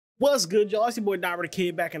What's good, y'all? It's your boy Diver the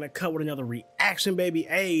Kid back in the cut with another reaction, baby.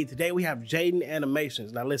 Hey, today we have Jaiden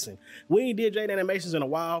Animations. Now listen, we ain't did Jaiden Animations in a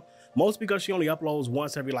while, mostly because she only uploads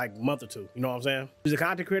once every like month or two. You know what I'm saying? She's a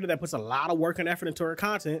content creator that puts a lot of work and effort into her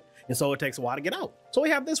content, and so it takes a while to get out. So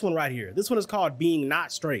we have this one right here. This one is called Being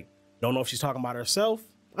Not Straight. Don't know if she's talking about herself.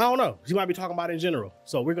 I don't know. She might be talking about it in general.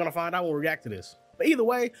 So we're gonna find out when we react to this. But either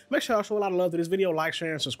way, make sure y'all show a lot of love to this video, like,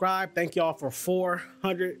 share, and subscribe. Thank y'all for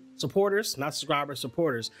 400 supporters, not subscribers,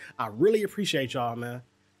 supporters. I really appreciate y'all, man.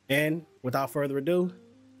 And without further ado,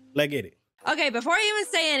 let's get it. Okay, before I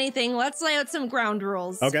even say anything, let's lay out some ground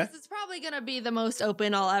rules. Okay. It's probably gonna be the most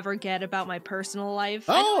open I'll ever get about my personal life.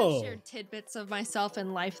 Oh. I know I've shared tidbits of myself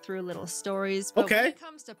and life through little stories, but when it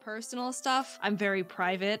comes to personal stuff, I'm very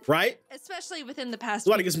private. Right. Especially within the past. You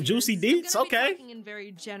want to get some juicy deets? I'm gonna be okay. talking in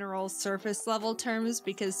very general, surface level terms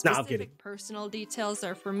because specific personal details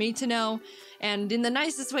are for me to know, and in the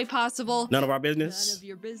nicest way possible. None of our business. None of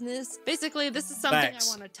your business. Basically, this is something I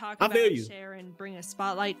want to talk about, share, and bring a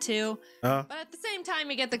spotlight to. But at the same time,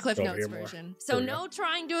 you get the Cliff Notes version. So no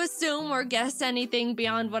trying to assume or guess anything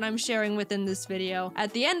beyond what I'm sharing within this video.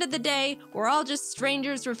 At the end of the day, we're all just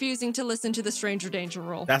strangers refusing to listen to the stranger danger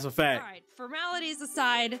rule. That's a fact. All right, formalities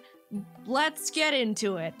aside, let's get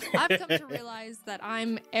into it. I've come to realize that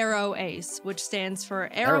I'm aroace, which stands for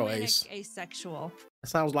aromantic asexual. That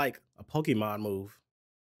sounds like a Pokemon move.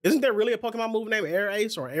 Isn't there really a Pokemon move named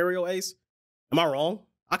Aroace or Aerial Ace? Am I wrong?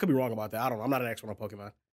 I could be wrong about that. I don't know. I'm not an expert on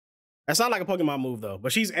Pokemon. That sounds like a Pokemon move, though.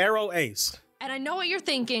 But she's Aroace. And I know what you're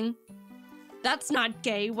thinking. That's not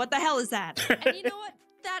gay. What the hell is that? And you know what?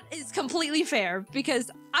 That is completely fair, because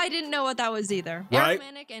I didn't know what that was either. Right?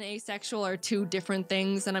 Aromantic and asexual are two different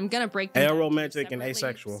things, and I'm going to break them aromantic and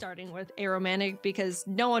asexual. Starting with aromantic, because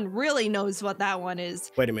no one really knows what that one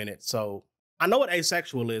is. Wait a minute. So I know what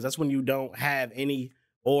asexual is. That's when you don't have any,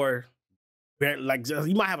 or like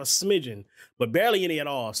you might have a smidgen, but barely any at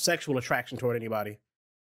all, sexual attraction toward anybody.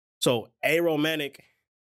 So aromantic,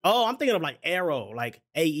 oh, I'm thinking of like arrow, like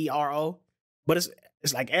A-E-R-O, but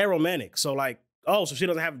it's like aromantic. So like, oh, so she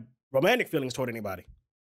doesn't have romantic feelings toward anybody.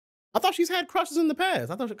 I thought she's had crushes in the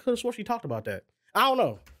past. I thought I could have sworn she talked about that. I don't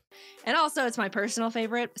know. And also, it's my personal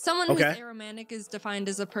favorite. Someone who's aromantic is defined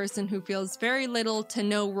as a person who feels very little to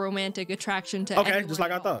no romantic attraction to anyone just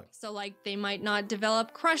like I thought. So, like, they might not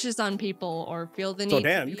develop crushes on people or feel the need so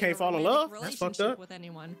damn, to you can't fall in love? That's fucked up. With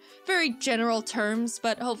anyone. Very general terms,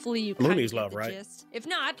 but hopefully you kind of get love, right? Gist. If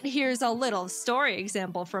not, here's a little story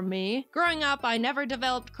example from me. Growing up, I never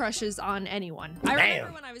developed crushes on anyone. I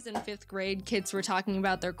remember when I was in 5th grade, kids were talking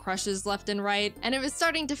about their crushes left and right, and it was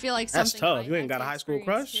starting to feel like something. That's tough. You ain't got a high school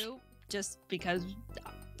crush? Just because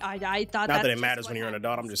I thought not that it matters when you're an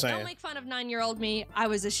adult, I'm just saying. Don't make fun of 9-year-old me. I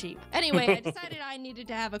was a sheep. Anyway, I decided I needed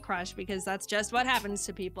to have a crush because that's just what happens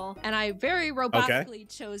to people. And I very robotically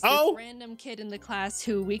chose this random kid in the class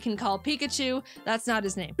who we can call Pikachu. That's not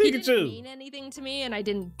his name. Pikachu. He didn't mean anything to me, and I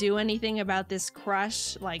didn't do anything about this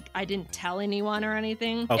crush. Like, I didn't tell anyone or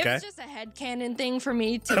anything. It was just a headcanon thing for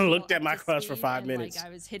me to I looked at my crush for 5 minutes. Like, I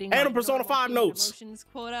was hitting and a Persona 5 notes. Emotions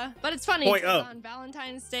quota. But it's funny, on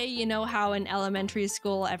Valentine's Day, you know how in elementary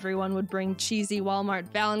school everyone would bring cheesy Walmart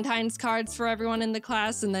Valentine's cards for everyone in the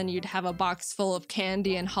class, and then you'd have a box full of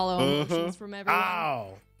candy and hollow emotions from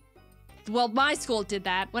everyone. Well, my school did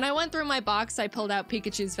that. When I went through my box, I pulled out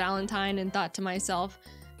Pikachu's Valentine and thought to myself,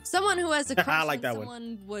 someone who has a crush on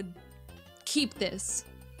someone would keep this.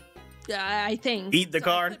 I think. Eat the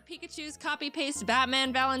card? I put Pikachu's copy-paste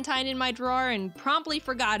Batman Valentine in my drawer and promptly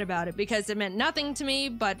forgot about it because it meant nothing to me,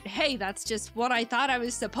 but hey, that's just what I thought I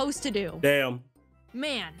was supposed to do. Damn.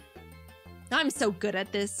 Man, I'm so good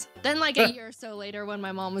at this. Then like a year or so later, when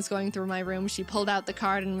my mom was going through my room, she pulled out the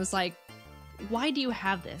card and was like, why do you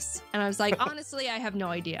have this? And I was like, honestly, I have no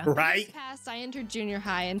idea. Right? Years passed, I entered junior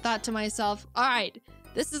high and thought to myself, all right,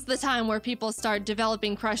 this is the time where people start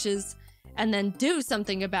developing crushes and then do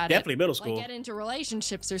something about it. Definitely middle school. Like get into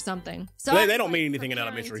relationships or something. So they don't mean anything in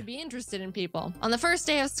elementary. To be interested in people. On the first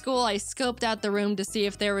day of school, I scoped out the room to see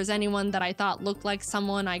if there was anyone that I thought looked like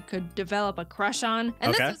someone I could develop a crush on.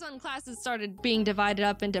 And this was when classes started being divided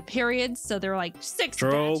up into periods, so there were like 6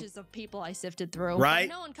 batches of people I sifted through. Right.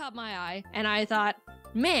 But no one caught my eye, and I thought,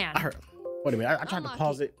 man. Wait a minute, I tried to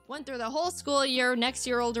pause it. Went through the whole school year. Next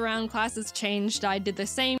year rolled around, classes changed. I did the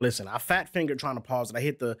same. Listen, I fat fingered trying to pause it. I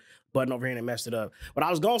hit the button over here and it messed it up. But I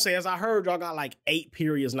was gonna say, as I heard, y'all got like 8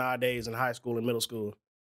 periods nowadays in high school and middle school.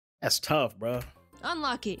 That's tough, bro.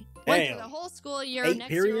 Unlucky. Damn. Went through the whole school year. 8 Next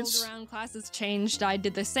periods? year rolled around, classes changed. I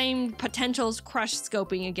did the same potentials crush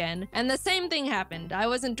scoping again. And the same thing happened. I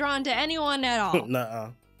wasn't drawn to anyone at all. Nuh-uh.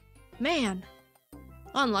 Man.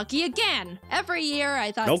 unlucky again. Every year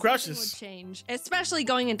I thought something would change, especially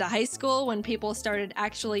going into high school when people started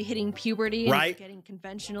actually hitting puberty and getting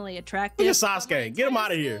conventionally attractive. Look at Sasuke, get him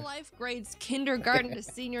out of here. Life grades kindergarten to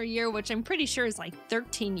senior year, which I'm pretty sure is like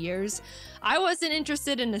 13 years. I wasn't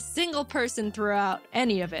interested in a single person throughout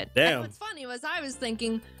any of it. Damn. And what's funny was I was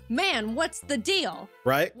thinking, man, what's the deal?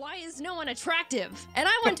 Right? Why is no one attractive? And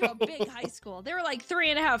I went to a big high school. There were like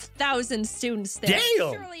 3,500 students there.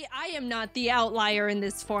 Damn. Surely I am not the outlier in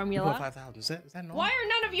this formula. 5,000. Is that normal? Why are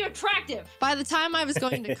none of you attractive? By the time I was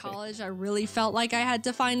going to college, I really felt like I had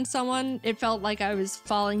to find someone. It felt like I was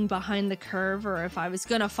falling behind the curve, or if I was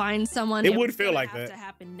gonna find someone, it would feel like that. To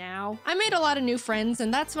happen now. I made a lot of new friends,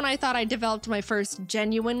 and that's when I thought I developed my first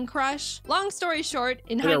genuine crush. Long story short,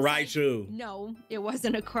 in hindsight, no, it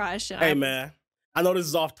wasn't a crush. Hey man, I know this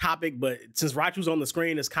is off topic, but since Raichu's on the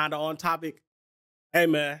screen, it's kind of on topic. Hey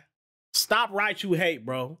man, stop Raichu hate,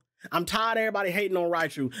 bro. I'm tired of everybody hating on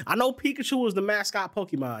Raichu. I know Pikachu is the mascot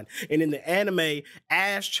Pokemon, and in the anime,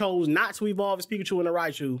 Ash chose not to evolve his Pikachu into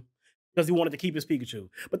Raichu because he wanted to keep his Pikachu.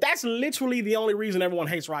 But that's literally the only reason everyone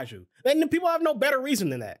hates Raichu. And people have no better reason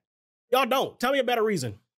than that. Y'all don't. Tell me a better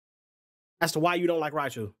reason as to why you don't like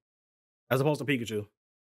Raichu as opposed to Pikachu.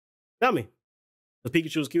 Tell me. Because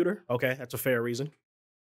Pikachu is cuter? Okay, that's a fair reason.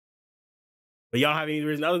 But y'all don't have any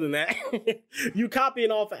reason other than that. You copying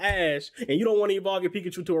off of Ash, and you don't want to evolve your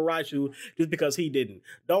Pikachu to a Raichu just because he didn't.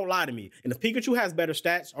 Don't lie to me. And if Pikachu has better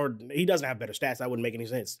stats, or he doesn't have better stats, that wouldn't make any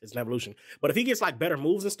sense. It's an evolution. But if he gets like better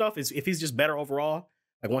moves and stuff, if he's just better overall,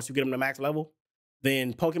 like once you get him to max level,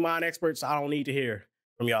 then Pokemon experts, I don't need to hear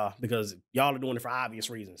from y'all because y'all are doing it for obvious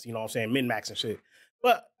reasons. You know what I'm saying? Min-max and shit.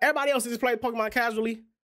 But everybody else that just played Pokemon casually,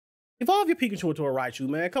 evolve your Pikachu into a Raichu,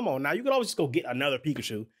 man. Come on now. You could always just go get another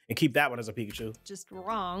Pikachu and keep that one as a Pikachu. Just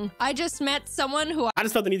wrong. I just met someone who I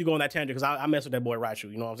just felt the need to go on that tangent because I messed with that boy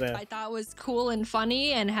Raichu. You know what I'm saying? I thought was cool and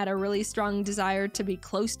funny and had a really strong desire to be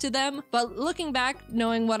close to them. But looking back,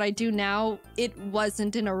 knowing what I do now, it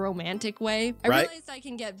wasn't in a romantic way. I realized I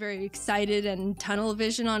can get very excited and tunnel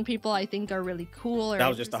vision on people I think are really cool. Or that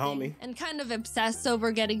was just a homie. And kind of obsess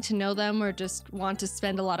over getting to know them or just want to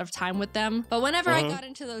spend a lot of time with them. But whenever I got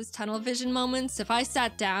into those tunnel vision moments, if I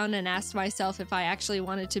sat down and asked myself if I actually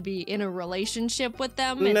wanted to be in a relationship with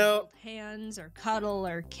them and hold hands or cuddle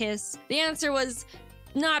or kiss, the answer was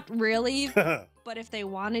not really. But if they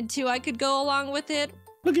wanted to, I could go along with it.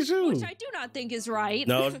 Look at you. Which I do not think is right.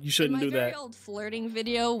 No, you shouldn't do that. In my very old flirting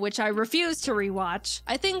video, which I refuse to rewatch,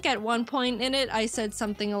 I think at one point in it, I said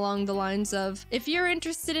something along the lines of, if you're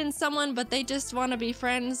interested in someone but they just want to be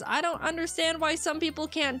friends, I don't understand why some people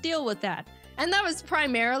can't deal with that. And that was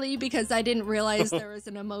primarily because I didn't realize there was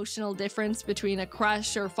an emotional difference between a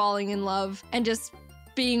crush or falling in love and just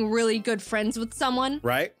being really good friends with someone.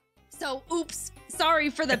 Right. So, oops. Sorry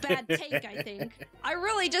for the bad take, I think. I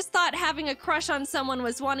really just thought having a crush on someone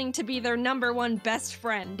was wanting to be their #1 best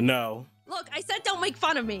friend. No. Look, I said don't make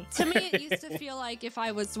fun of me. To me, it used to feel like if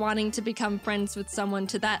I was wanting to become friends with someone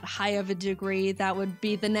to that high of a degree, that would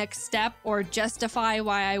be the next step or justify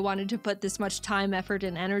why I wanted to put this much time, effort,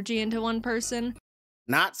 and energy into one person.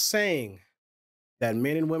 Not saying that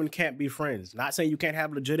men and women can't be friends. Not saying you can't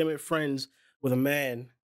have legitimate friends with a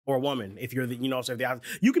man or a woman. If you're the, you know, so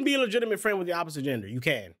you can be a legitimate friend with the opposite gender. You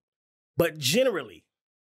can. But generally,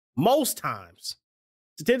 most times,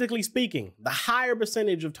 statistically speaking, the higher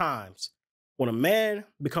percentage of times, when a man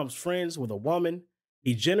becomes friends with a woman,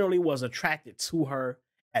 he generally was attracted to her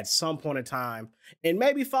at some point in time and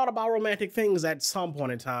maybe thought about romantic things at some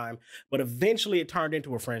point in time, but eventually it turned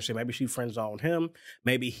into a friendship. Maybe she friend-zoned him.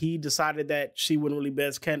 Maybe he decided that she wouldn't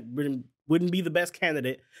be the best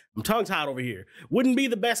candidate. I'm tongue-tied over here. Wouldn't be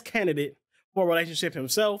the best candidate for a relationship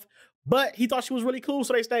himself, but he thought she was really cool,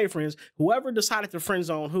 so they stayed friends. Whoever decided to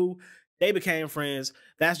friend-zone who, they became friends.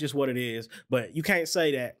 That's just what it is. But you can't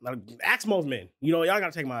say that. Like, ask most men. You know, y'all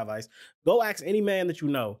gotta take my advice. Go ask any man that you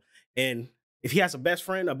know. And if he has a best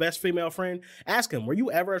friend, a best female friend, ask him, were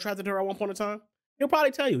you ever attracted to her at one point in time? He'll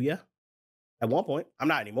probably tell you, yeah. At one point. I'm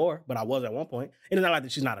not anymore, but I was at one point. And it's not like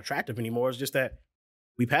that she's not attractive anymore. It's just that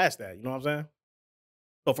we passed that. You know what I'm saying?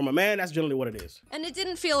 So from a man, that's generally what it is. And it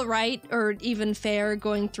didn't feel right or even fair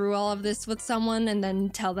going through all of this with someone and then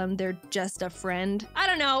tell them they're just a friend. I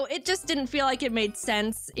don't know. It just didn't feel like it made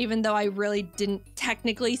sense, even though I really didn't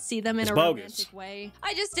technically see them in a romantic way.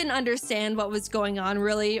 I just didn't understand what was going on,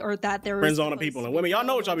 really, or that there was friends on the people and women. Y'all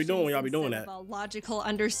know what y'all be doing when y'all be doing that. A logical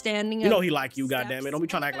understanding. You know he like you, goddammit. Don't be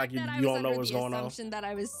trying to act like you don't know what's going on. The assumption that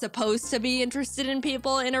I was supposed to be interested in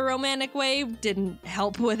people in a romantic way didn't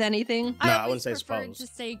help with anything. No, I wouldn't say supposed. To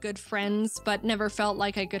say good friends, but never felt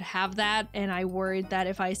like I could have that. And I worried that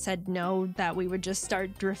if I said no, that we would just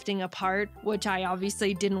start drifting apart, which I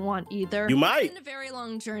obviously didn't want either. You might. It's been a very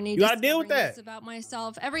long journey. You gotta deal with that. About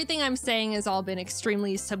myself. Everything I'm saying has all been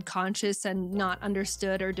extremely subconscious and not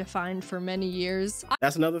understood or defined for many years.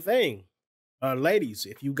 That's another thing. Ladies,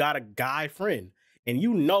 if you got a guy friend and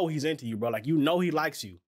you know he's into you, bro, like you know he likes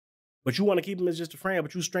you, but you want to keep him as just a friend,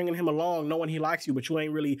 but you stringing him along knowing he likes you, but you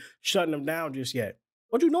ain't really shutting him down just yet.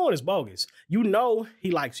 What you doing is bogus. You know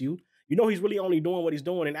he likes you. You know he's really only doing what he's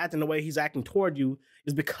doing and acting the way he's acting toward you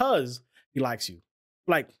is because he likes you.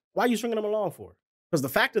 Like, why are you stringing him along for? Because the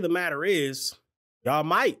fact of the matter is, y'all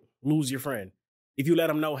might lose your friend. If you let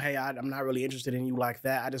him know, hey, I'm not really interested in you like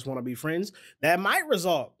that. I just want to be friends. That might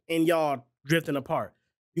result in y'all drifting apart.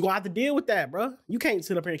 You're going to have to deal with that, bro. You can't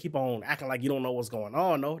sit up here and keep on acting like you don't know what's going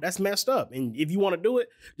on. No, that's messed up. And if you want to do it,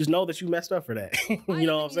 just know that you messed up for that. You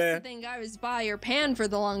know what I'm saying? I think I was bi or pan for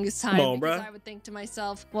the longest time. Come on, because bro. I would think to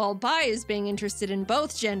myself, well, bi is being interested in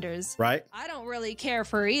both genders. Right. I don't really care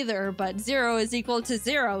for either, but 0 is equal to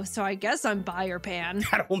 0, so I guess I'm bi or pan.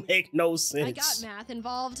 That don't make no sense. I got math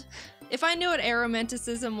involved. If I knew what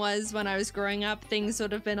aromanticism was when I was growing up, things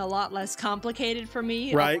would have been a lot less complicated for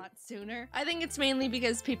me a lot sooner. I think it's mainly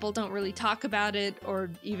because people don't really talk about it or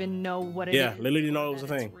even know what it is. Yeah, literally know it was a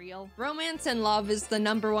thing. Real. Romance and love is the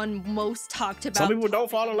 #1 most talked about. Some people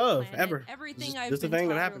don't fall in love, ever. Everything I've been thing taught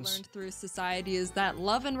that or happens. learned through society is that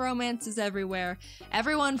love and romance is everywhere.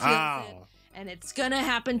 Everyone feels it. And it's gonna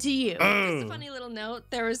happen to you. Just a funny little note,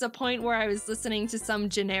 there was a point where I was listening to some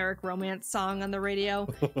generic romance song on the radio,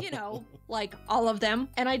 you know, like all of them,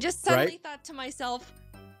 and I just suddenly thought to myself,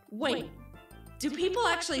 wait, do people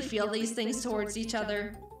actually feel these things towards each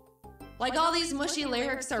other? Like all these mushy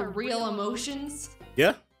lyrics are real emotions?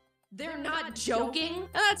 Yeah. They're not joking? And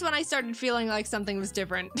that's when I started feeling like something was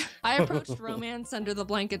different. I approached romance under the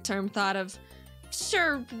blanket term thought of,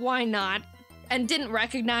 sure, why not? And didn't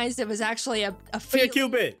recognize it was actually a feeling,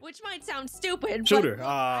 Cupid. which might sound stupid, Shooter. but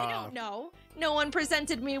I don't know. No one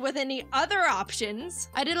presented me with any other options.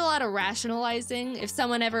 I did a lot of rationalizing. If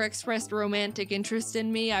someone ever expressed romantic interest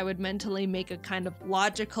in me, I would mentally make a kind of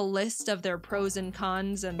logical list of their pros and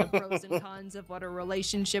cons and the pros and cons of what a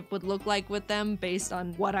relationship would look like with them based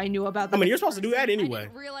on what I knew about them. I mean, you're supposed to do that anyway. I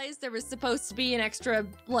didn't realize there was supposed to be an extra,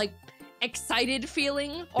 like, excited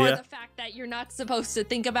feeling or the fact that you're not supposed to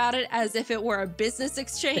think about it as if it were a business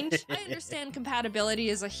exchange. I understand compatibility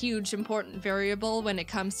is a huge important variable when it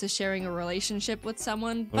comes to sharing a relationship with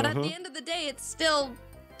someone, but at the end of the day, it's still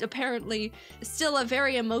apparently still a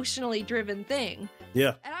very emotionally driven thing.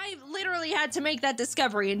 Yeah. And I literally had to make that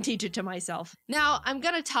discovery and teach it to myself. Now, I'm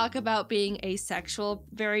gonna talk about being asexual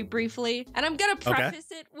very briefly, and I'm gonna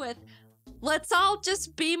preface it with, let's all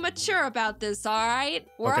just be mature about this, all right?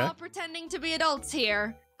 We're all pretending to be adults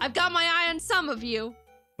here. I've got my eye on some of you.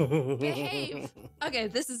 Behave. Okay,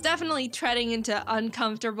 this is definitely treading into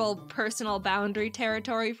uncomfortable personal boundary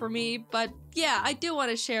territory for me, but yeah, I do want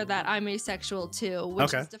to share that I'm asexual too,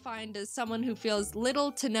 which is defined as someone who feels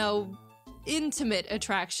little to no intimate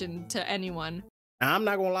attraction to anyone. I'm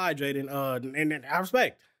not gonna lie, Jaiden, and I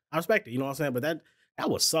respect it, you know what I'm saying? But that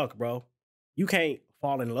would suck, bro. You can't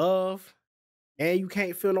fall in love. And you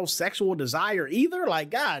can't feel no sexual desire either. Like,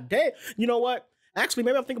 God damn. You know what? Actually,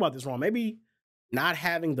 maybe I'm thinking about this wrong. Maybe not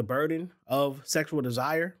having the burden of sexual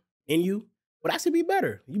desire in you would actually be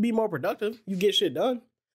better. You'd be more productive. You get shit done.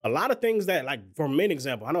 A lot of things that, like, for men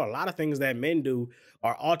example, I know a lot of things that men do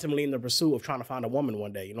are ultimately in the pursuit of trying to find a woman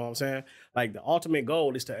one day. You know what I'm saying? Like, the ultimate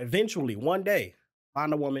goal is to eventually, one day,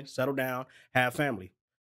 find a woman, settle down, have family.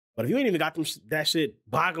 But if you ain't even got that shit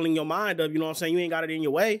boggling your mind up, you know what I'm saying? You ain't got it in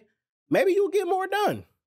your way. Maybe you'll get more done.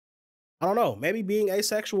 I don't know. Maybe being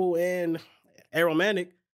asexual and aromantic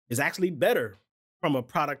is actually better from a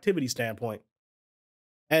productivity standpoint.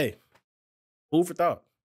 Hey, food for thought.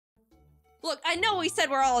 Look, I know we said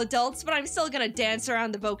we're all adults, but I'm still gonna dance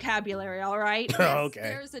around the vocabulary, all right? Yes, okay.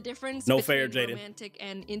 There's a difference between Jaiden. Romantic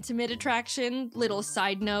and intimate attraction. Little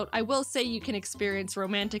side note, I will say you can experience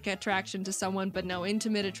romantic attraction to someone, but no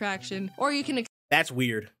intimate attraction. Or you can... That's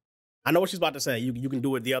weird. I know what she's about to say. You can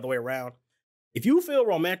do it the other way around. If you feel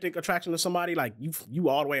romantic attraction to somebody, like you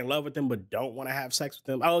all the way in love with them, but don't want to have sex with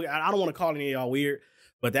them. I don't want to call any of y'all weird,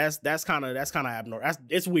 but that's kind of abnormal.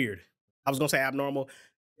 It's weird. I was gonna say abnormal.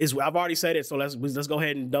 I've already said it, so let's go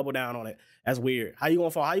ahead and double down on it. That's weird. How you gonna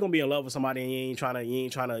fall? How you gonna be in love with somebody and you ain't trying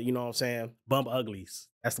to, you know what I'm saying, bump uglies?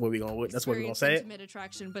 That's the way that's what we're gonna say it. Intimate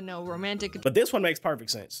attraction, but no romantic. But this one makes perfect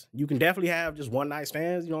sense. You can definitely have just one night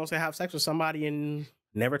stands, you know what I'm saying, have sex with somebody and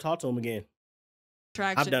never talk to them again.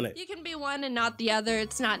 attraction. I've done it. You can be one and not the other.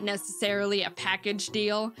 It's not necessarily a package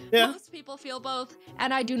deal. Yeah. Most people feel both,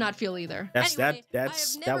 and I do not feel either. That's anyway, that. I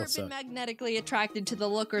have never been magnetically attracted to the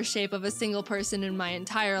look or shape of a single person in my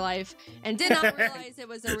entire life, and did not realize it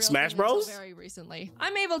was a real Smash thing Bros? until very recently.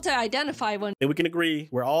 I'm able to identify when And we can agree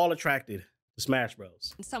we're all attracted to Smash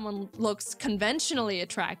Bros. someone looks conventionally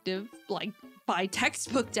attractive, like by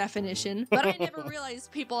textbook definition, but I never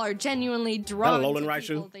realized people are genuinely drawn to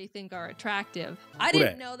people they think are attractive. I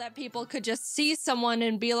didn't know that people could just see someone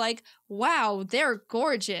and be like, wow, they're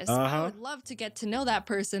gorgeous. I would love to get to know that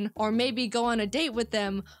person, or maybe go on a date with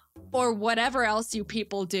them, or whatever else you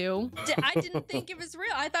people do. I didn't think it was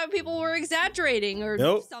real. I thought people were exaggerating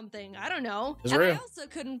or something. I don't know. It's and real. I also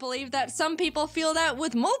couldn't believe that some people feel that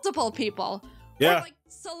with multiple people. Yeah. Or like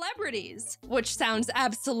celebrities, which sounds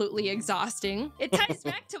absolutely exhausting. It ties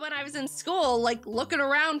back to when I was in school, like looking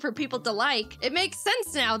around for people to like. It makes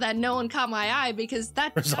sense now that no one caught my eye, because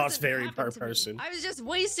that results doesn't vary happen per to person. me. I was just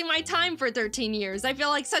wasting my time for 13 years. I feel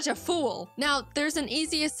like such a fool. Now, there's an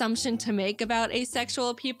easy assumption to make about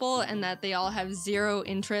asexual people, and that they all have zero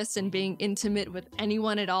interest in being intimate with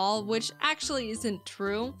anyone at all, which actually isn't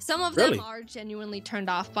true. Some of them are genuinely turned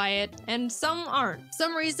off by it, and some aren't.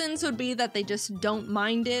 Some reasons would be that they just don't mind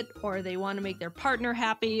it, or they want to make their partner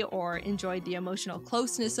happy, or enjoy the emotional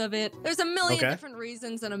closeness of it. There's a million different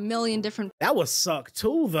reasons and a million different— That would suck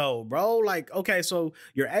too, though, bro. Like, okay, so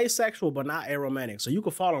you're asexual but not aromantic. So you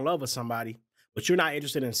could fall in love with somebody, but you're not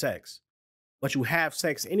interested in sex. But you have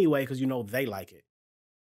sex anyway because you know they like it.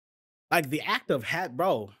 Like the act of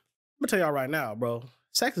bro, I'm gonna tell y'all right now, bro,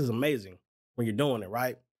 sex is amazing when you're doing it,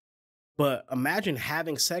 right? But imagine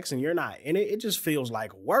having sex and you're not in it. It just feels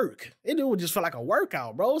like work. It would just feel like a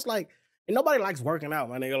workout, bro. It's like, and nobody likes working out,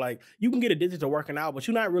 my nigga. Like, you can get addicted to working out, but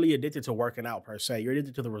you're not really addicted to working out per se. You're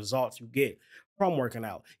addicted to the results you get from working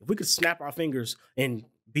out. If we could snap our fingers and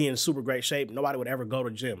be in super great shape, nobody would ever go to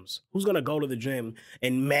gyms. Who's gonna go to the gym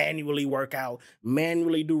and manually work out,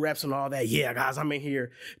 manually do reps and all that? Yeah, guys, I'm in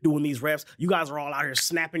here doing these reps. You guys are all out here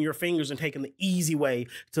snapping your fingers and taking the easy way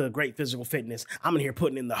to great physical fitness. I'm in here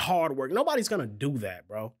putting in the hard work. Nobody's gonna do that,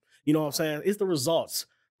 bro. You know what I'm saying? It's the results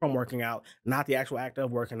from working out, not the actual act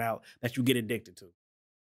of working out, that you get addicted to.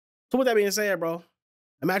 So with that being said, bro,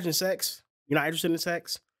 imagine sex. You're not interested in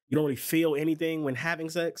sex. You don't really feel anything when having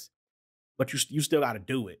sex, but you still got to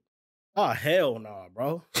do it. Oh, hell no,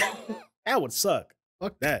 bro. That would suck.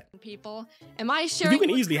 Fuck that. People. Am I sure you can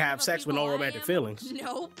easily have sex with no romantic feelings?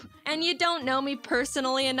 Nope. And you don't know me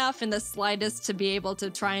personally enough in the slightest to be able to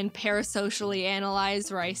try and parasocially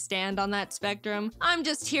analyze where I stand on that spectrum. I'm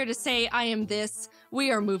just here to say I am this. We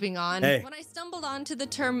are moving on. Hey. When I stumbled onto the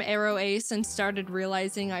term aroace and started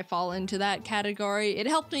realizing I fall into that category, it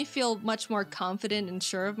helped me feel much more confident and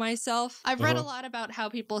sure of myself. I've read a lot about how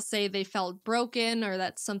people say they felt broken or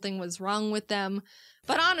that something was wrong with them.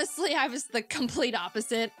 But honestly, I was the complete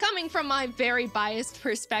opposite. Coming from my very biased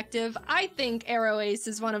perspective, I think aroace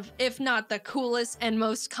is one of, if not the coolest and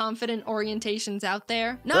most confident orientations out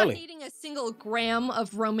there. Not needing a single gram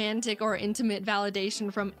of romantic or intimate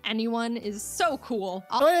validation from anyone is so cool.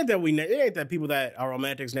 It ain't that people that are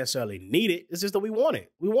romantics necessarily need it. It's just that we want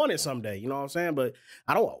it. We want it someday, you know what I'm saying? But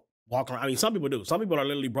I don't walk around. I mean, some people do. Some people are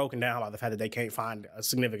literally broken down by the fact that they can't find a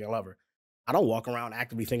significant lover. I don't walk around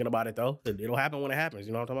actively thinking about it, though. It'll happen when it happens.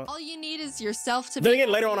 You know what I'm talking about? All you need is yourself to then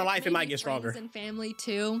again, later on in life, it might get stronger. And family,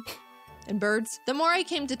 too. And birds. The more I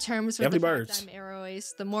came to terms with the fact I'm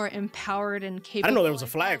aroace, the more empowered and capable. I didn't know there was a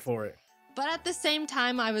flag for it. But at the same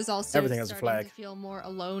time, I was also starting to feel more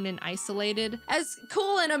alone and isolated. As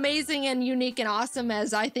cool and amazing and unique and awesome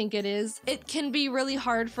as I think it is, it can be really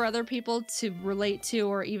hard for other people to relate to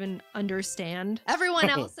or even understand. Everyone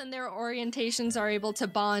else and their orientations are able to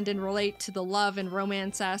bond and relate to the love and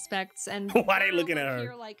romance aspects. And why are they looking at her?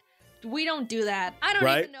 You're like, we don't do that. I don't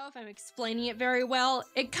even know if I'm explaining it very well.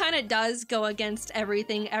 It kind of does go against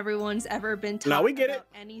everything everyone's ever been taught. No, we get about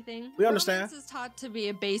it. Anything. We understand. Romance is taught to be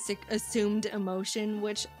a basic assumed emotion,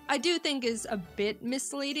 which I do think is a bit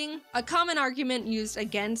misleading. A common argument used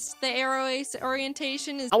against the aroace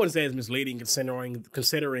orientation is— I wouldn't say it's misleading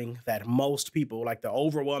considering that most people, like the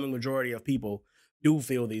overwhelming majority of people, do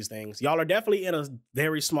feel these things. Y'all are definitely in a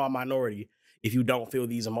very small minority if you don't feel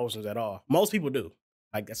these emotions at all. Most people do.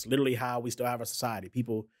 Like, that's literally how we still have a society.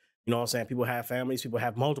 People, you know what I'm saying? People have families. People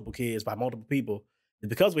have multiple kids by multiple people. It's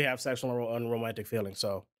because we have sexual and unromantic feelings.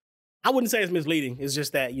 So I wouldn't say it's misleading. It's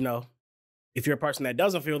just that, you know, if you're a person that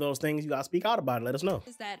doesn't feel those things, you gotta speak out about it. Let us know.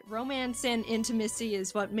 Is that romance and intimacy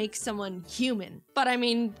is what makes someone human. But I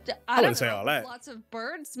mean, I wouldn't don't say know, all that. lots of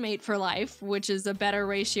birds mate for life, which is a better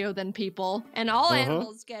ratio than people. And all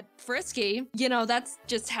animals get frisky. You know, that's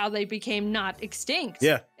just how they became not extinct.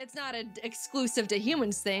 Yeah. It's not an exclusive to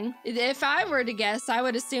humans thing. If I were to guess, I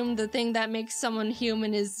would assume the thing that makes someone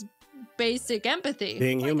human is basic empathy.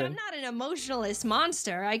 Being human. I'm not an emotionalist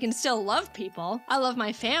monster. I can still love people. I love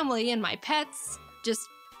my family and my pets, just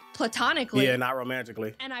platonically. Yeah, not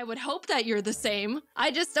romantically. And I would hope that you're the same.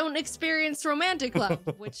 I just don't experience romantic love,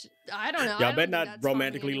 which I don't know. Y'all better not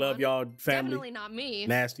romantically love y'all family. Definitely not me.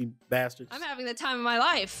 Nasty bastards. I'm having the time of my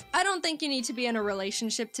life. I don't think you need to be in a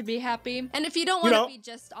relationship to be happy. And if you don't want to be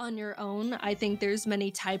just on your own, I think there's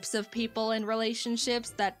many types of people in relationships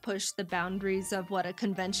that push the boundaries of what a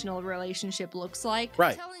conventional relationship looks like.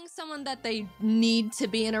 Right. Telling someone that they need to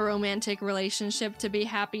be in a romantic relationship to be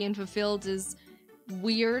happy and fulfilled is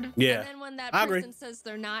weird. Yeah. And then when that person says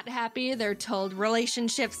they're not happy, they're told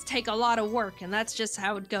relationships take a lot of work and that's just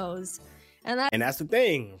how it goes. And that's the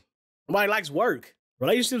thing. Nobody likes work.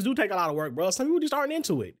 Relationships do take a lot of work, bro. Some people just aren't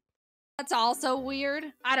into it. That's also weird.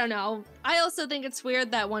 I don't know. I also think it's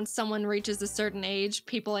weird that once someone reaches a certain age,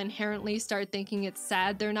 people inherently start thinking it's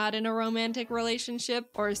sad they're not in a romantic relationship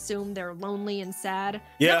or assume they're lonely and sad.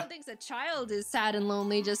 Yeah. No one thinks a child is sad and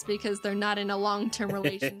lonely just because they're not in a long-term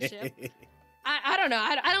relationship. I don't know.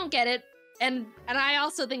 I don't get it. And I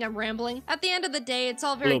also think I'm rambling. At the end of the day, it's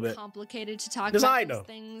all very complicated to talk about these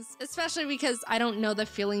things, especially because I don't know the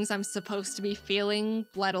feelings I'm supposed to be feeling,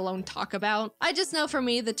 let alone talk about. I just know for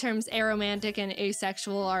me, the terms aromantic and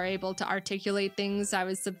asexual are able to articulate things I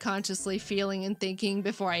was subconsciously feeling and thinking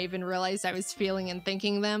before I even realized I was feeling and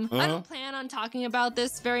thinking them. I don't plan on talking about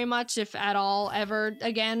this very much, if at all, ever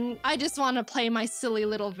again. I just want to play my silly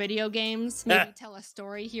little video games, maybe tell a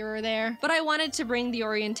story here or there. But I wanted to bring the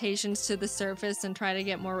orientations to the surface and try to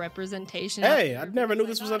get more representation. Hey, I never knew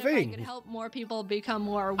this was a thing. I could help more people become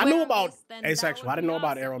more aware. I knew about asexual. I didn't know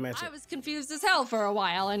about aromantic. I was confused as hell for a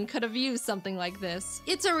while and could have used something like this.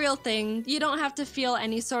 It's a real thing. You don't have to feel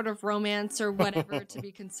any sort of romance or whatever to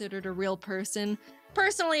be considered a real person.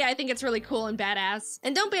 Personally, I think it's really cool and badass.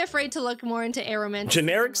 And don't be afraid to look more into aromantic.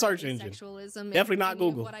 Generic search engine. Definitely not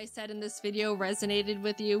Google. What I said in this video resonated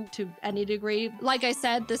with you to any degree. Like I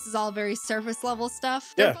said, this is all very surface level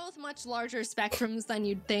stuff. They're both much larger spectrums than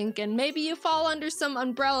you'd think, and maybe you fall under some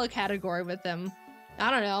umbrella category with them.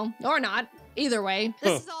 I don't know. Or not. Either way,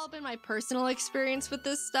 this has all been my personal experience with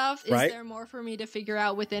this stuff. Is there more for me to figure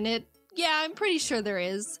out within it? Yeah, I'm pretty sure there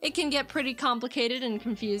is. It can get pretty complicated and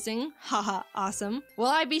confusing. Haha, awesome. Will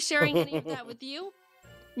I be sharing any of that with you?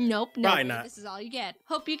 Nope, no way. This is all you get.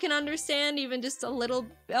 Hope you can understand even just a little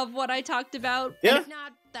of what I talked about. Yeah. And if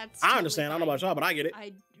not, that's I understand. I don't know about y'all, but I get it.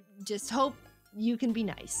 I just hope you can be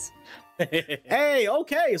nice. Hey,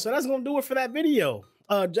 okay, so that's gonna do it for that video.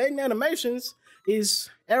 Jaiden Animations is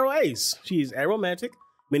aroace. She's aromantic,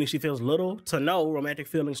 meaning she feels little to no romantic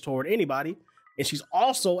feelings toward anybody. And she's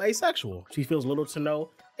also asexual. She feels little to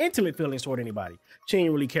no intimate feelings toward anybody. She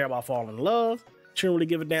ain't really care about falling in love. She don't really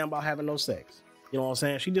give a damn about having no sex. You know what I'm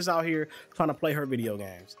saying? She just out here trying to play her video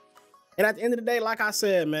games. And at the end of the day, like I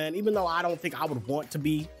said, man, even though I don't think I would want to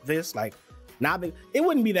be this, like, it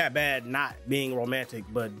wouldn't be that bad not being romantic,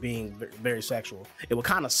 but being very sexual. It would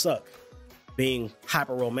kind of suck being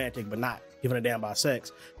hyper romantic, but not giving a damn about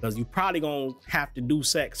sex, because you probably gonna have to do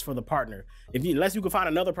sex for the partner. Unless you can find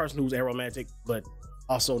another person who's aromantic, but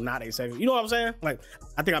also not asexual. You know what I'm saying? Like,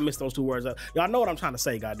 I think I missed those two words up. Y'all know what I'm trying to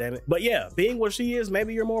say, goddammit. But yeah, being what she is,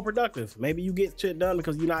 maybe you're more productive. Maybe you get shit done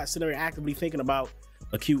because you're not sitting there actively thinking about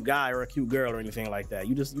a cute guy or a cute girl or anything like that.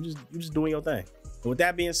 You just doing your thing. And with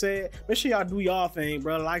that being said, make sure y'all do y'all thing,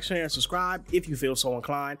 bro. Like, share, and subscribe if you feel so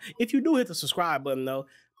inclined. If you do hit the subscribe button though,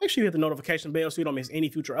 make sure you hit the notification bell so you don't miss any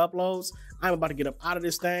future uploads. I'm about to get up out of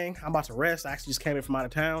this thing. I'm about to rest. I actually just came in from out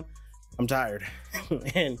of town. I'm tired.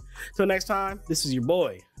 And till next time, this is your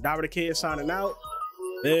boy, Jaidenanimation signing out.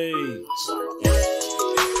 Peace.